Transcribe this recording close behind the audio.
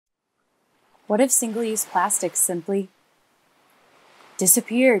What if single-use plastics simply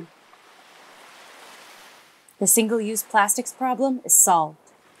disappeared? The single-use plastics problem is solved.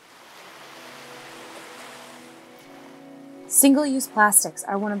 Single-use plastics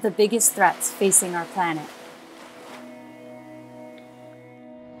are one of the biggest threats facing our planet.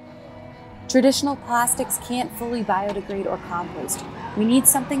 Traditional plastics can't fully biodegrade or compost. We need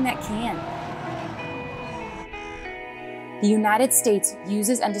something that can. The United States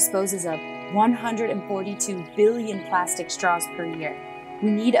uses and disposes of 142 billion plastic straws per year.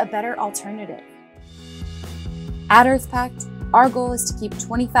 We need a better alternative. At UrthPact, our goal is to keep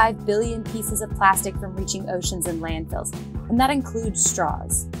 25 billion pieces of plastic from reaching oceans and landfills, and that includes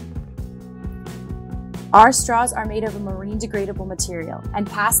straws. Our straws are made of a marine degradable material and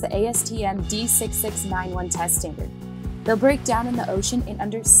pass the ASTM D6691 test standard. They'll break down in the ocean in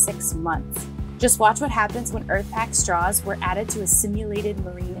under 6 months. Just watch what happens when UrthPact straws were added to a simulated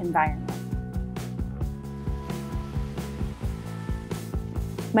marine environment.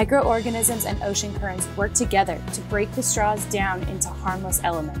 Microorganisms and ocean currents work together to break the straws down into harmless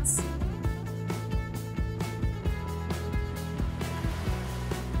elements.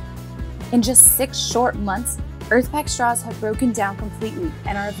 In just 6 short months, UrthPact straws have broken down completely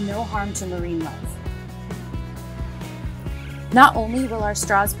and are of no harm to marine life. Not only will our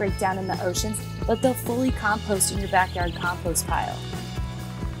straws break down in the oceans, but they'll fully compost in your backyard compost pile.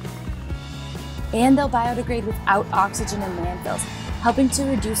 And they'll biodegrade without oxygen in landfills, helping to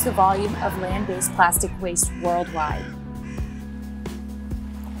reduce the volume of land-based plastic waste worldwide.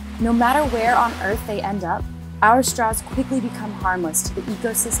 No matter where on Earth they end up, our straws quickly become harmless to the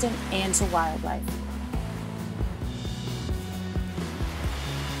ecosystem and to wildlife.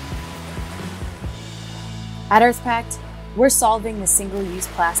 At UrthPact, we're solving the single-use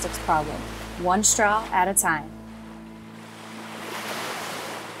plastics problem, one straw at a time.